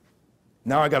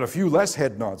 Now I got a few less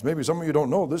head nods. Maybe some of you don't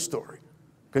know this story.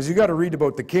 Because you got to read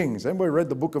about the kings. Anybody read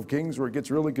the book of Kings where it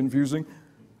gets really confusing?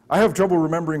 I have trouble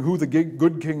remembering who the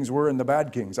good kings were and the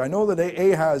bad kings. I know that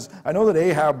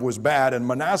Ahab was bad and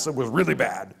Manasseh was really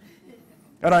bad.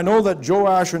 And I know that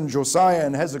Joash and Josiah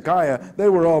and Hezekiah, they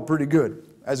were all pretty good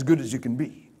as you can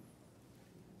be.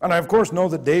 And I of course know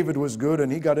that David was good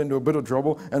and he got into a bit of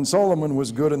trouble, and Solomon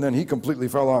was good and then he completely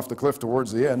fell off the cliff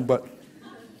towards the end. But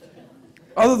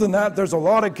other than that, there's a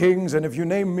lot of kings, and if you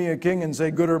name me a king and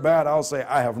say good or bad, I'll say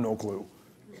I have no clue.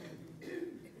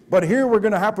 But here we're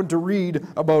going to happen to read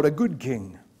about a good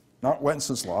king. Not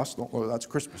Wenceslas, that's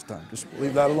Christmas time. Just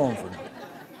leave that alone for now.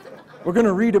 We're going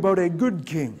to read about a good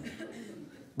king.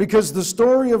 Because the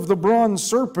story of the bronze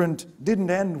serpent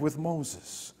didn't end with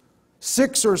Moses.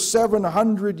 600 or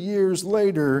 700 years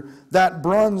later, that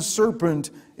bronze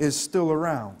serpent is still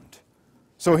around.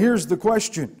 So here's the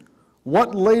question.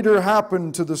 What later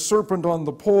happened to the serpent on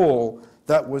the pole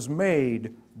that was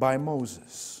made by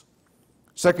Moses?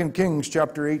 2 Kings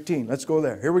chapter 18. Let's go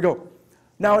there. Here we go.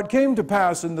 Now it came to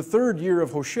pass in the 3rd year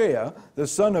of Hoshea, the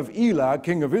son of Elah,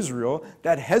 king of Israel,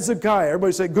 that Hezekiah,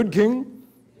 everybody say, good king?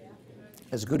 Yeah.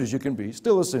 As good as you can be.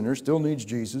 Still a sinner, still needs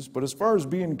Jesus, but as far as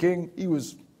being king, he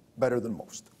was better than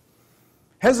most.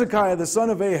 Hezekiah, the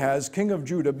son of Ahaz, king of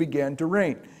Judah, began to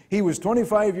reign. He was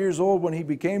 25 years old when he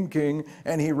became king,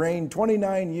 and he reigned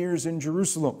 29 years in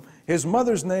Jerusalem. His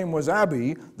mother's name was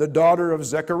Abi, the daughter of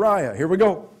Zechariah. Here we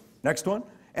go. Next one.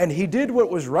 And he did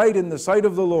what was right in the sight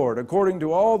of the Lord, according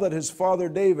to all that his father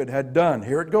David had done.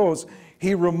 Here it goes.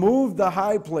 He removed the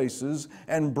high places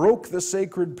and broke the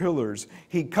sacred pillars.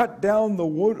 He cut down the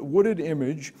wooded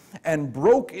image and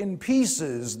broke in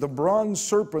pieces the bronze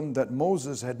serpent that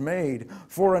Moses had made.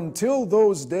 For until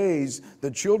those days,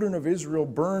 the children of Israel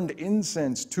burned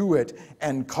incense to it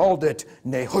and called it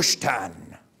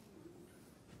Nehushtan.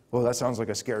 Well, that sounds like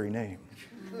a scary name.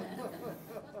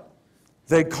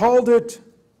 They called it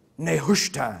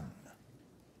Nehushtan.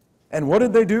 And what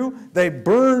did they do? They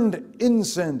burned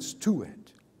incense to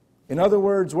it. In other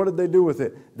words, what did they do with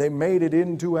it? They made it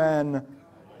into an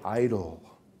idol.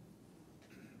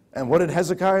 And what did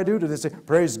Hezekiah do? Did they say,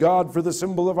 praise God for the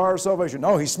symbol of our salvation?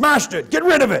 No, he smashed it. Get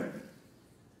rid of it.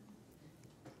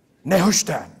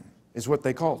 Nehushtan is what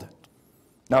they called it.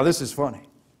 Now this is funny.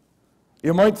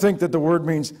 You might think that the word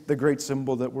means the great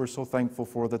symbol that we're so thankful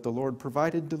for, that the Lord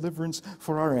provided deliverance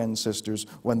for our ancestors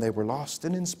when they were lost,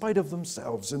 and in spite of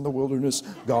themselves in the wilderness,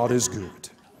 God is good.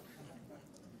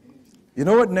 You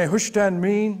know what Nehushtan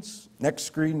means? Next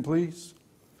screen, please.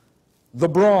 The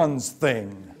bronze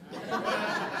thing.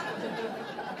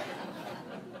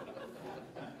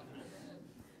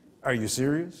 Are you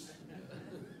serious?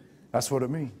 That's what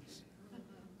it means.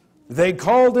 They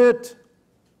called it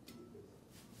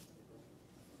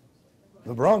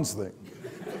the bronze thing.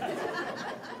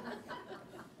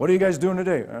 What are you guys doing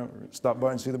today? Stop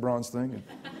by and see the bronze thing.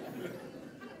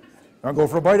 I'll go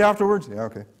for a bite afterwards? Yeah,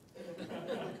 okay.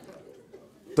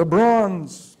 The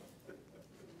bronze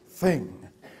thing.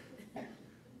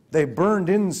 They burned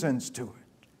incense to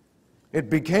it. It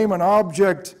became an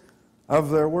object of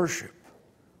their worship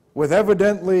with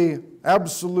evidently,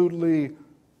 absolutely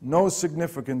no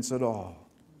significance at all.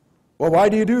 Well, why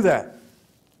do you do that?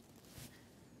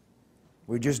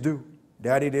 We just do.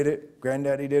 Daddy did it.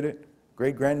 Granddaddy did it.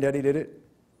 Great-granddaddy did it.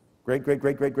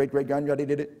 Great-great-great-great-great-great-granddaddy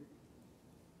did it.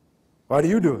 Why do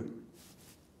you do it?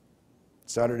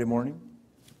 Saturday morning.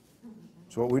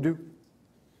 That's what we do.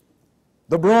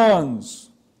 The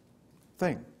bronze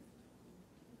thing.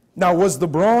 Now, was the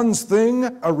bronze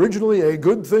thing originally a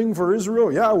good thing for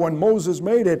Israel? Yeah, when Moses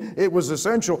made it, it was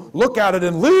essential. Look at it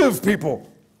and live, people.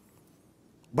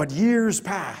 But years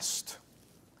passed,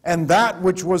 and that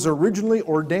which was originally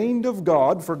ordained of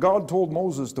God, for God told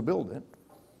Moses to build it,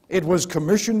 it was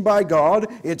commissioned by God,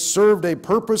 it served a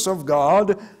purpose of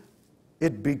God,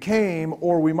 it became,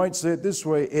 or we might say it this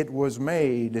way, it was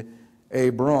made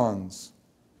a bronze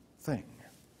thing.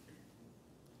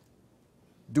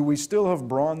 Do we still have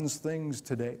bronze things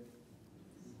today?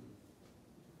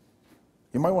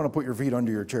 You might want to put your feet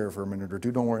under your chair for a minute or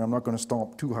two. Don't worry, I'm not going to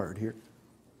stomp too hard here.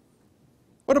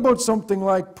 What about something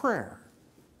like prayer?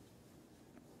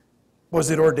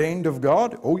 Was it ordained of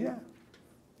God? Oh yeah.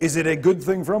 Is it a good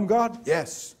thing from God?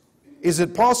 Yes. Is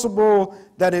it possible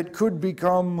that it could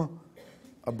become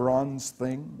a bronze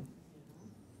thing?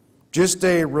 Just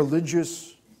a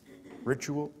religious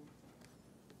ritual?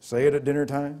 Say it at dinner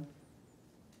time.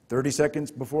 30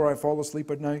 seconds before I fall asleep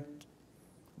at night.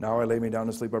 Now I lay me down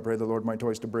to sleep. I pray the Lord my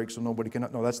toys to break so nobody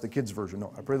cannot. No, that's the kids' version.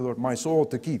 No, I pray the Lord my soul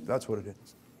to keep. That's what it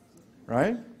is.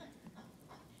 Right?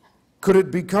 Could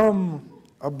it become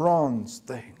a bronze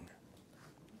thing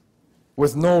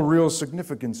with no real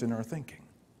significance in our thinking?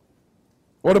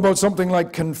 What about something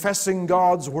like confessing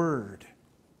God's word?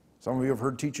 Some of you have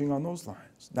heard teaching on those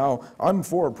lines. Now, I'm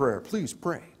for prayer. Please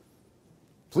pray.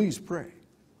 Please pray.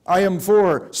 I am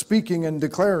for speaking and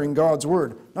declaring God's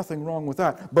word. Nothing wrong with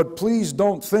that. But please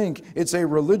don't think it's a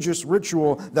religious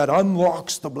ritual that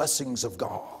unlocks the blessings of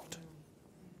God.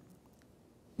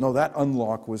 No, that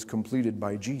unlock was completed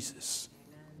by Jesus,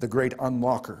 the great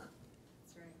unlocker.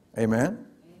 Right. Amen?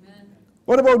 Amen?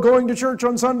 What about going to church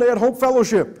on Sunday at Hope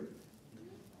Fellowship?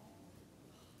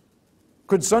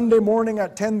 Could Sunday morning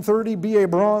at 10:30 be a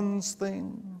bronze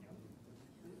thing?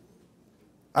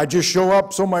 I just show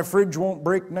up so my fridge won't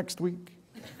break next week.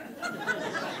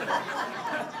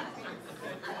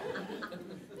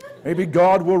 Maybe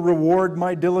God will reward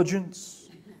my diligence.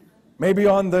 Maybe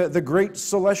on the great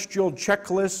celestial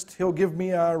checklist, He'll give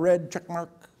me a red check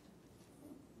mark.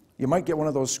 You might get one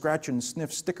of those scratch and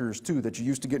sniff stickers, too, that you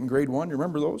used to get in grade 1. You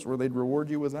remember those, where they'd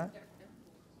reward you with that?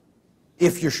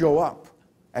 If you show up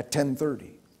at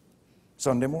 10:30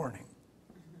 Sunday morning.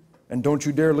 And don't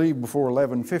you dare leave before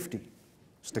 11:50.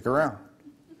 Stick around.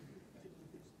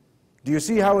 Do you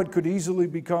see how it could easily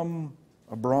become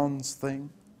a bronze thing?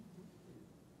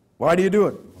 Why do you do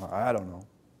it? Well, I don't know.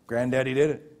 Granddaddy did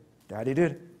it. Daddy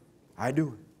did it. I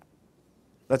do it.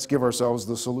 Let's give ourselves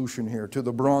the solution here to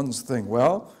the bronze thing.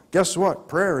 Well, guess what?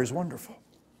 Prayer is wonderful.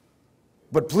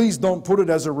 But please don't put it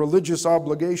as a religious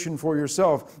obligation for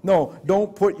yourself. No,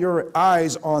 don't put your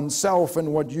eyes on self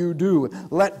and what you do.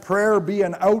 Let prayer be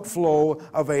an outflow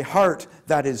of a heart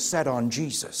that is set on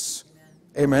Jesus.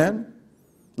 Amen?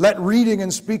 Let reading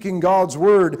and speaking God's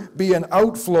word be an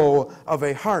outflow of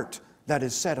a heart that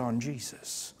is set on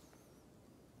Jesus.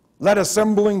 Let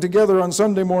assembling together on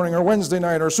Sunday morning or Wednesday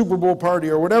night or Super Bowl party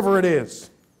or whatever it is,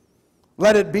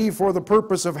 let it be for the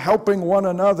purpose of helping one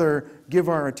another give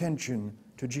our attention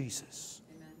to Jesus.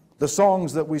 Amen. The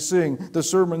songs that we sing, the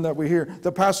sermon that we hear,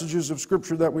 the passages of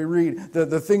Scripture that we read,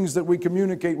 the things that we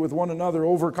communicate with one another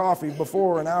over coffee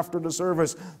before and after the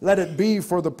service, let it be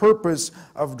for the purpose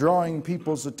of drawing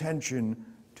people's attention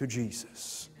to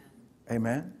Jesus.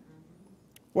 Amen? Amen?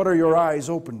 What are your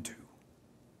eyes open to?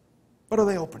 What are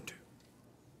they open to?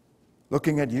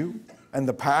 Looking at you and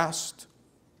the past,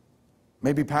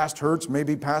 maybe past hurts,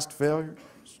 maybe past failures.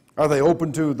 Are they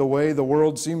open to the way the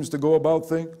world seems to go about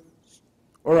things?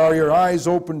 Or are your eyes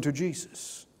open to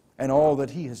Jesus and all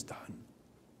that He has done?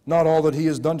 Not all that He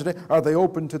has done today. Are they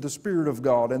open to the Spirit of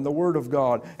God and the Word of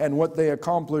God and what they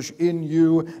accomplish in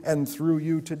you and through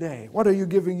you today? What are you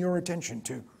giving your attention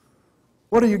to?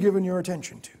 What are you giving your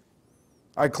attention to?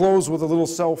 I close with a little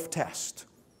self-test.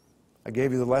 I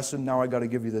gave you the lesson, now I got to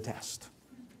give you the test.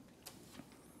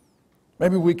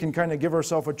 Maybe we can kind of give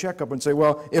ourselves a checkup and say,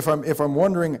 well, if I'm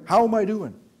wondering, how am I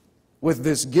doing with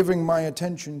this giving my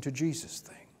attention to Jesus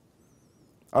thing?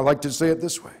 I like to say it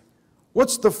this way.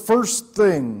 What's the first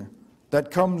thing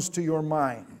that comes to your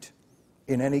mind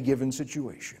in any given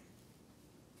situation?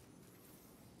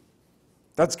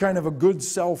 That's kind of a good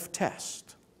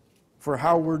self-test for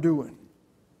how we're doing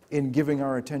in giving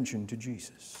our attention to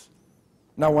Jesus.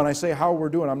 Now, when I say how we're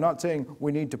doing, I'm not saying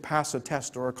we need to pass a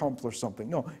test or accomplish something.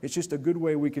 No, it's just a good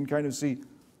way we can kind of see,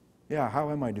 Yeah,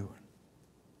 how am I doing?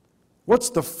 What's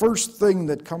the first thing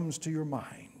that comes to your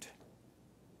mind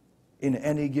in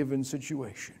any given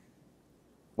situation?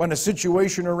 When a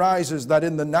situation arises that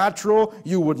in the natural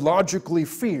you would logically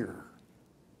fear,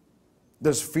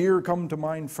 does fear come to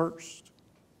mind first?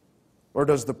 Or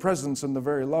does the presence and the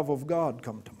very love of God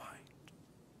come to mind?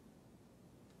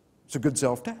 It's a good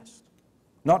self-test.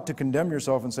 Not to condemn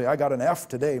yourself and say, I got an F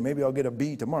today, maybe I'll get a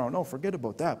B tomorrow. No, forget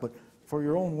about that. But for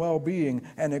your own well-being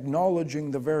and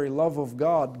acknowledging the very love of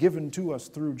God given to us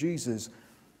through Jesus,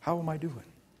 how am I doing?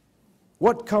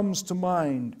 What comes to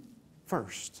mind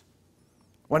first?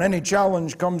 When any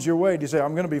challenge comes your way, do you say,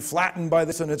 I'm going to be flattened by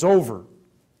this and it's over?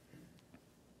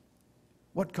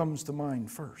 What comes to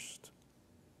mind first?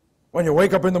 When you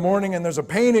wake up in the morning and there's a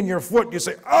pain in your foot, you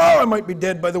say, oh, I might be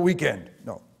dead by the weekend.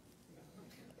 No.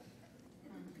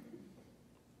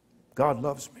 God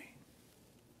loves me.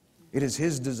 It is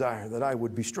His desire that I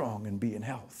would be strong and be in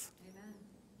health. Amen.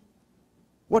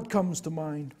 What comes to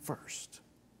mind first?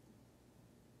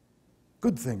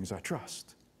 Good things, I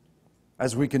trust,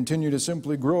 as we continue to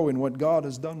simply grow in what God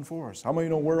has done for us. How many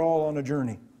know we're all on a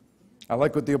journey? I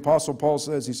like what the Apostle Paul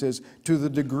says. He says, to the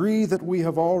degree that we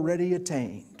have already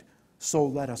attained, so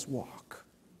let us walk.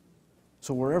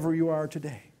 So wherever you are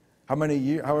today,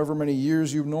 however many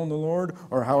years you've known the Lord,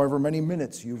 or however many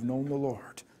minutes you've known the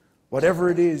Lord, whatever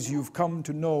it is you've come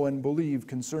to know and believe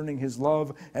concerning His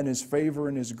love and His favor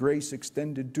and His grace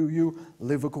extended to you,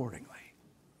 live accordingly.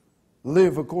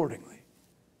 Live accordingly.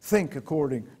 Think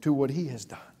according to what He has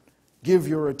done. Give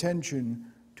your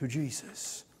attention to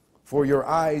Jesus, for your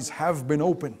eyes have been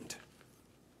opened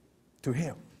to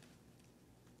Him.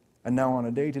 And now on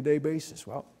a day-to-day basis,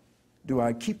 well, do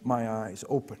I keep my eyes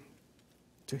open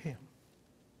to Him?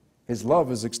 His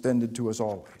love is extended to us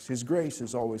always. His grace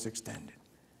is always extended.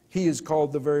 He is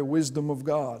called the very wisdom of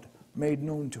God made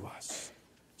known to us.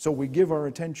 So we give our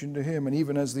attention to Him, and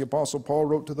even as the Apostle Paul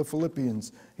wrote to the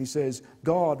Philippians, he says,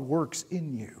 God works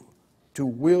in you to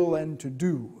will and to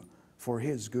do for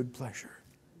His good pleasure.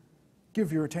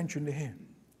 Give your attention to Him.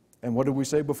 And what did we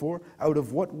say before? Out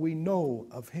of what we know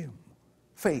of Him,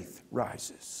 faith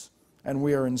rises, and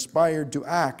we are inspired to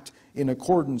act in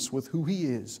accordance with who He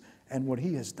is and what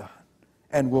He has done.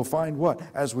 And we'll find what?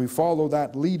 As we follow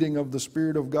that leading of the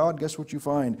Spirit of God, guess what you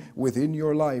find? Within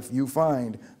your life, you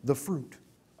find the fruit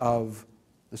of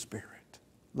the Spirit.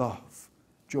 Love,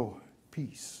 joy,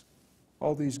 peace.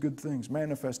 All these good things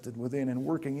manifested within and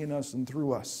working in us and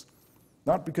through us.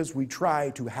 Not because we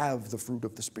try to have the fruit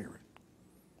of the Spirit,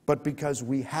 but because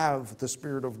we have the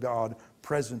Spirit of God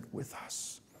present with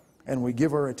us. And we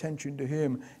give our attention to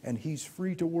Him, and He's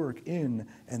free to work in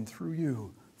and through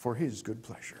you for His good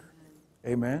pleasure.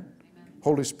 Amen? Amen.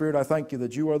 Holy Spirit, I thank You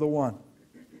that You are the one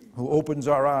who opens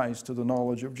our eyes to the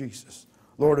knowledge of Jesus.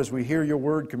 Lord, as we hear Your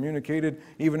word communicated,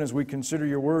 even as we consider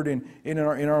Your word in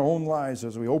our own lives,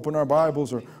 as we open our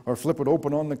Bibles or flip it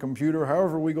open on the computer,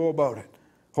 however we go about it,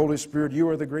 Holy Spirit, You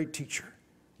are the great teacher.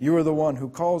 You are the one who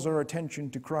calls our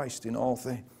attention to Christ in all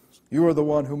things. You are the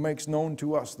one who makes known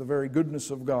to us the very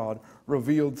goodness of God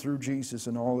revealed through Jesus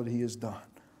and all that He has done.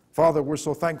 Father, we're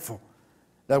so thankful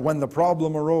that when the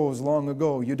problem arose long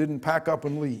ago, You didn't pack up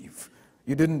and leave.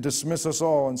 You didn't dismiss us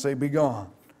all and say, be gone.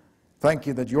 Thank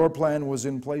You that Your plan was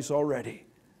in place already,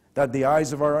 that the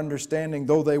eyes of our understanding,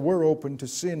 though they were open to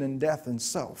sin and death and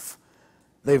self,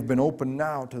 they've been opened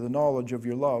now to the knowledge of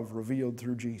Your love revealed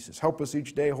through Jesus. Help us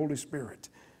each day, Holy Spirit,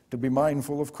 to be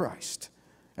mindful of Christ.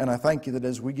 And I thank You that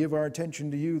as we give our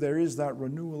attention to You, there is that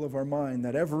renewal of our mind,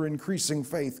 that ever-increasing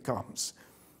faith comes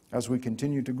as we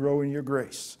continue to grow in Your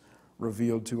grace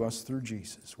revealed to us through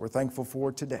Jesus. We're thankful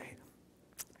for today.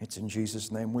 It's in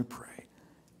Jesus' name we pray.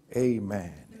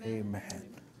 Amen.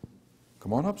 Amen.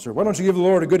 Come on up, sir. Why don't you give the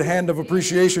Lord a good hand of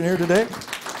appreciation here today?